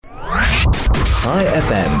High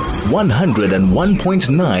FM,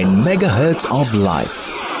 101.9 megahertz of life.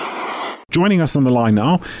 Joining us on the line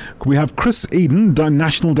now, we have Chris Eden,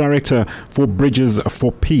 National Director for Bridges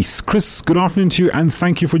for Peace. Chris, good afternoon to you and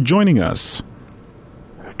thank you for joining us.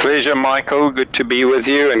 Pleasure, Michael. Good to be with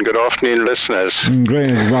you, and good afternoon, listeners.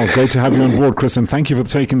 Great. Well, great to have you on board, Chris, and thank you for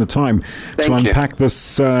taking the time to unpack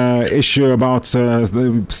this issue about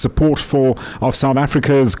the support of South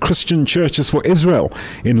Africa's Christian churches for Israel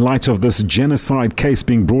in light of this genocide case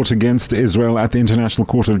being brought against Israel at the International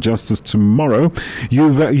Court of Justice tomorrow.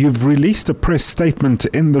 You've released a press statement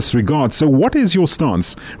in this regard. So what is your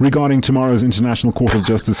stance regarding tomorrow's International Court of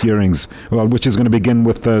Justice hearings, which is going to begin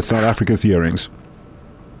with South Africa's hearings?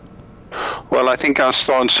 Well, I think our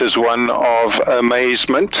stance is one of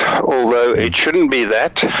amazement, although it shouldn't be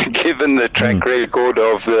that, given the track record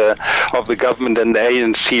of the government and the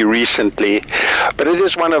ANC recently. But it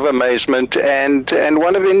is one of amazement and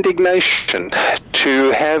one of indignation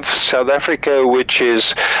to have South Africa, which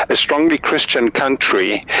is a strongly Christian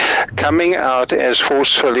country, coming out as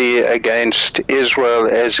forcefully against Israel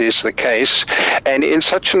as is the case, and in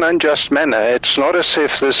such an unjust manner. It's not as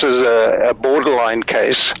if this is a borderline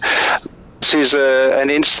case. This is an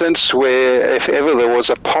instance where, if ever there was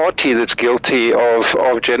a party that's guilty of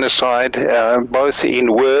genocide, both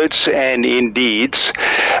in words and in deeds,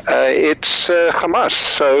 it's Hamas.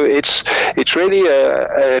 So it's really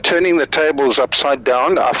turning the tables upside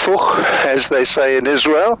down, afuch, as they say in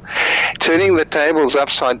Israel, turning the tables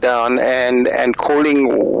upside down and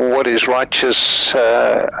calling what is righteous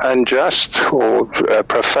unjust or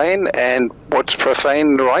profane, and what's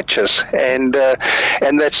profane righteous, and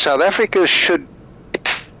that South Africa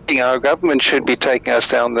our government should be taking us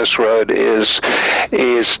down this road is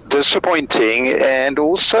disappointing, and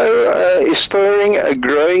also is stirring a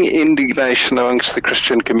growing indignation amongst the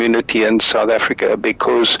Christian community in South Africa,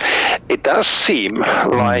 because it does seem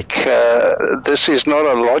like this is not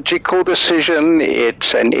a logical decision.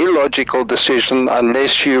 It's an illogical decision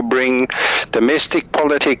unless you bring domestic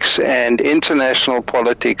politics and international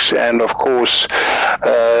politics, and of course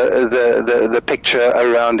the picture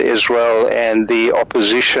around Israel and the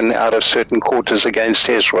opposition out of certain quarters against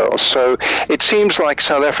Israel. So it seems like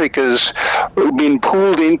South Africa's been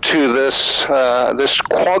pulled into this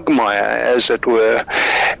quagmire, as it were,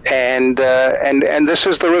 and this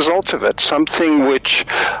is the result of it. Something which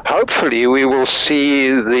hopefully we will see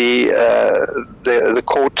the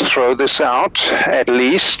court throw this out, at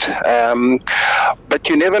least. But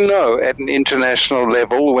you never know at an international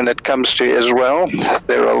level when it comes to Israel.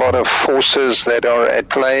 There are a lot of forces that are at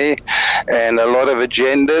play and a lot of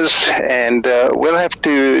agendas, and we'll have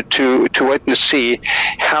to wait and see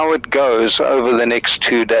how it goes over the next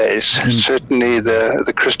 2 days. Certainly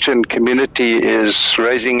the Christian community is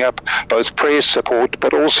raising up both prayer support,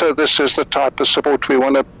 but also this is the type of support we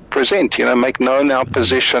want to present, make known our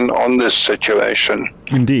position on this situation.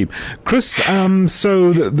 Indeed. Chris,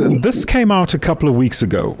 so this came out a couple of weeks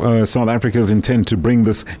ago, South Africa's intent to bring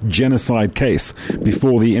this genocide case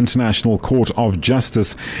before the International Court of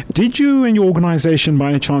Justice. Did you and your organization by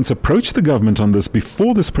any chance approach the government on this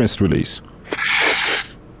before this press release?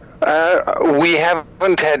 We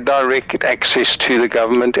haven't had direct access to the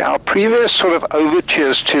government. Our previous sort of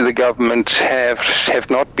overtures to the government have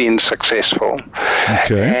not been successful.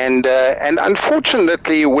 Okay. And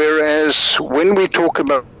unfortunately, whereas when we talk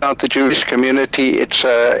about the Jewish community, it's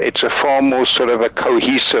a far more sort of a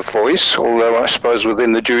cohesive voice, although I suppose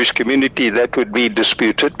within the Jewish community that would be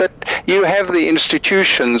disputed. But you have the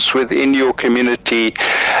institutions within your community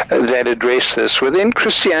that address this. Within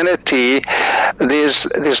Christianity, there's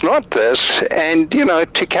not this, and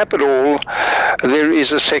to cap it all, there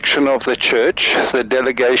is a section of the church, the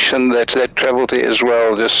delegation that traveled to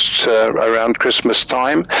Israel just around Christmas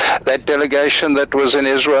time, that delegation that was in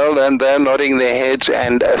Israel, and they're nodding their heads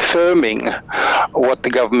and affirming what the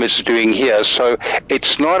government's doing here. So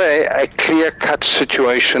it's not a clear-cut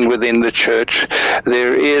situation within the church.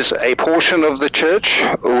 There is a portion of the church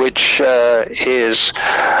which is,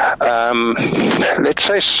 let's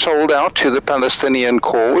say, sold out to the Palestinian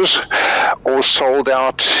cause, or sold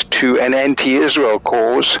out to an anti-Israel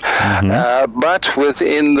cause, but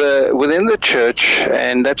within the church,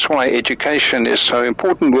 and that's why education is so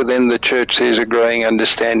important within the church, there's a growing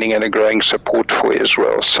understanding and a growing support for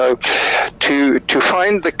Israel. So to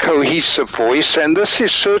find the cohesive voice, and this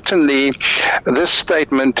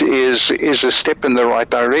statement is a step in the right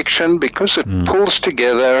direction, because it pulls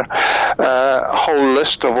together a whole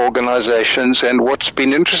list of organizations. And what's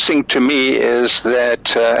been interesting to me is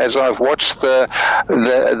that as I've watched the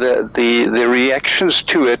reactions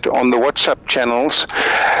to it on the WhatsApp channels,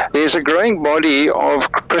 there's a growing body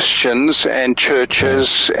of Christians and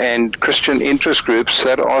churches and Christian interest groups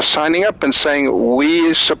that are signing up and saying,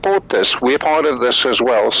 we support this, we're part of this as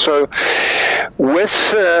well. So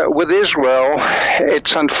with Israel,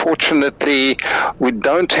 it's unfortunately we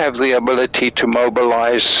don't have the ability to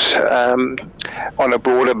mobilize on a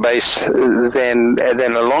broader base than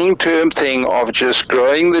a long-term thing of just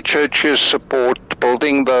growing the church's support,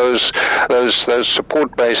 building those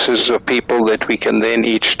support bases of people that we can then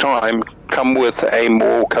each time come with a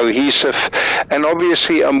more cohesive and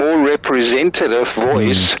obviously a more representative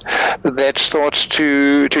voice that starts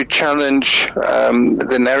to challenge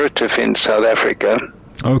the narrative in South Africa.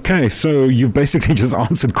 Okay, so you've basically just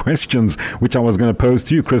answered questions which I was going to pose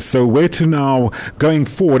to you, Chris. So where to now going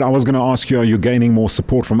forward? I was going to ask you, are you gaining more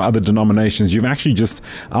support from other denominations? You've actually just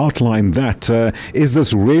outlined that. Is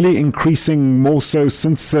this really increasing more so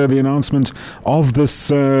since the announcement of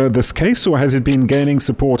this case, or has it been gaining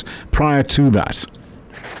support prior to that?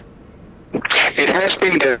 It has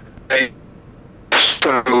been gaining.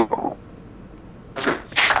 So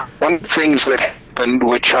one of the things that happened,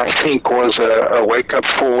 which I think was a wake-up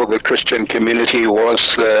for the Christian community, was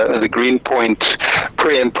the Greenpoint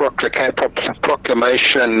Prayer and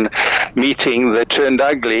Proclamation meeting that turned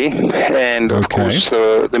ugly, and of course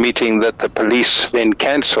the meeting that the police then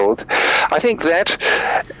cancelled. I think that,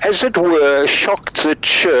 as it were, shocked the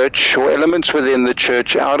church or elements within the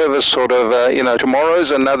church out of a sort of,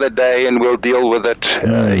 tomorrow's another day and we'll deal with it,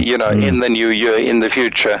 in the new year, in the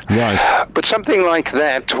future. Right. But something like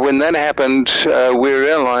that, when that happened, we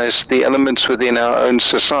realized the elements within our own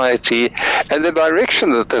society and the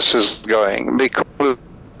direction that this is going, because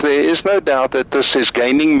there is no doubt that this is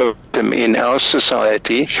gaining momentum in our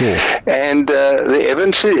society. Sure. And the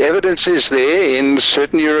evidence is there in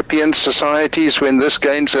certain European societies. When this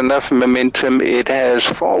gains enough momentum, it has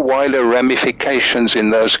far wider ramifications in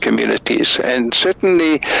those communities. And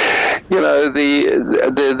certainly,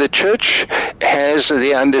 the church has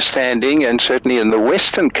the understanding, and certainly in the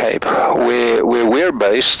Western Cape, where we're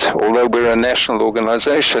based, although we're a national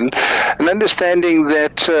organization, an understanding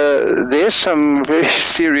that there's some very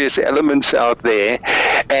serious elements out there,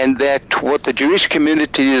 and that what the Jewish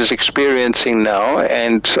community is experiencing now,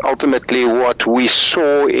 and ultimately what we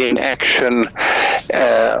saw in action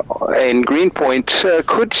in Greenpoint,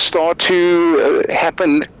 could start to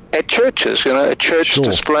happen at churches. A church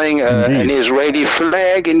displaying an Israeli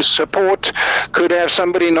flag in support could have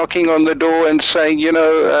somebody knocking on the door and saying,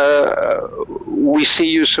 we see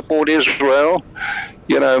you support Israel.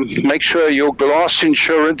 Make sure your glass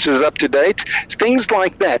insurance is up to date. Things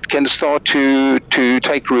like that can start to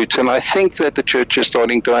take root. And I think that the church is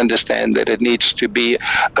starting to understand that it needs to be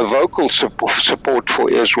a vocal support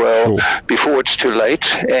for Israel before it's too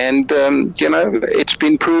late. And, it's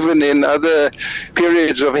been proven in other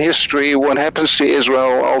periods of history, what happens to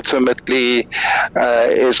Israel ultimately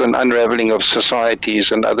is an unraveling of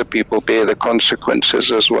societies, and other people bear the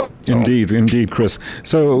consequences as well. Indeed, Chris.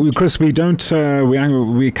 So, Chris,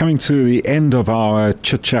 we're coming to the end of our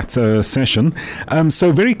chit-chat session.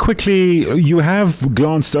 So very quickly, you have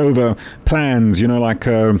glanced over plans, like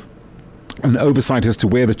an oversight as to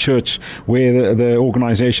where the church, where the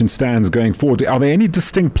organization stands going forward. Are there any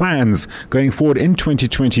distinct plans going forward in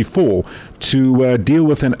 2024 to deal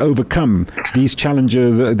with and overcome these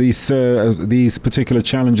challenges, these particular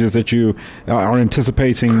challenges that you are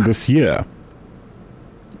anticipating this year?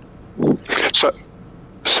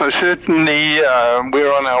 So certainly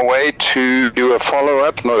we're on our way to do a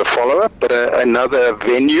follow-up, not a follow-up, but another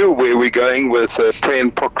venue where we're going with prayer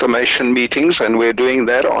and proclamation meetings, and we're doing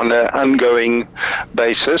that on an ongoing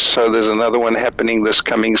basis. So there's another one happening this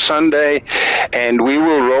coming Sunday, and we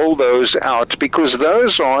will roll those out, because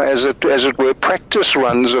those are, as it were, practice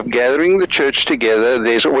runs of gathering the church together.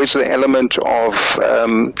 There's always the element of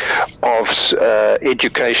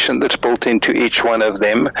education that's built into each one of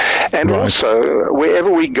them, and also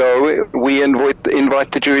wherever we go, we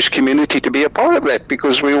invite the Jewish community to be a part of that,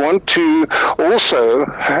 because we want to also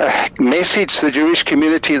message the Jewish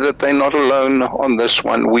community that they're not alone on this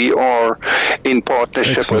one. We are in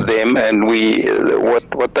partnership with them, and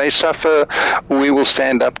what they suffer, we will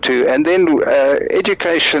stand up to. And then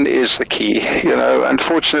education is the key.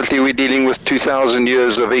 Unfortunately, we're dealing with 2,000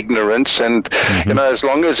 years of ignorance, and as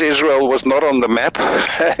long as Israel was not on the map,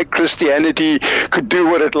 Christianity could do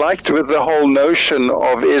what it liked with the whole notion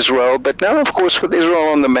of Israel. But now, of course, with Israel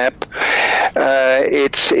on the map,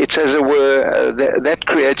 it's as it were, that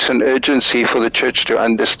creates an urgency for the church to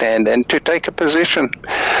understand and to take a position.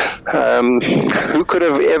 Who could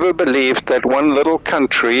have ever believed that one little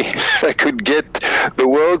country could get the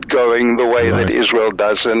world going the way that Israel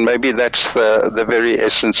does? And maybe that's the very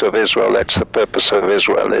essence of Israel. That's the purpose of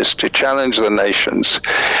Israel, is to challenge the nations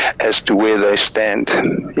as to where they stand.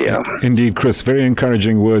 Yeah. Indeed, Chris. Very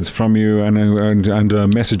encouraging words from you, and a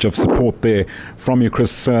message of support there from you,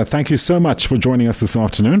 Chris. Thank you so much for joining us this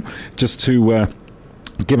afternoon. Just to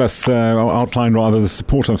give us, outline rather, the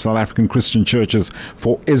support of South African Christian churches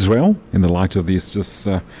for Israel in the light of this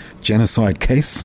genocide case.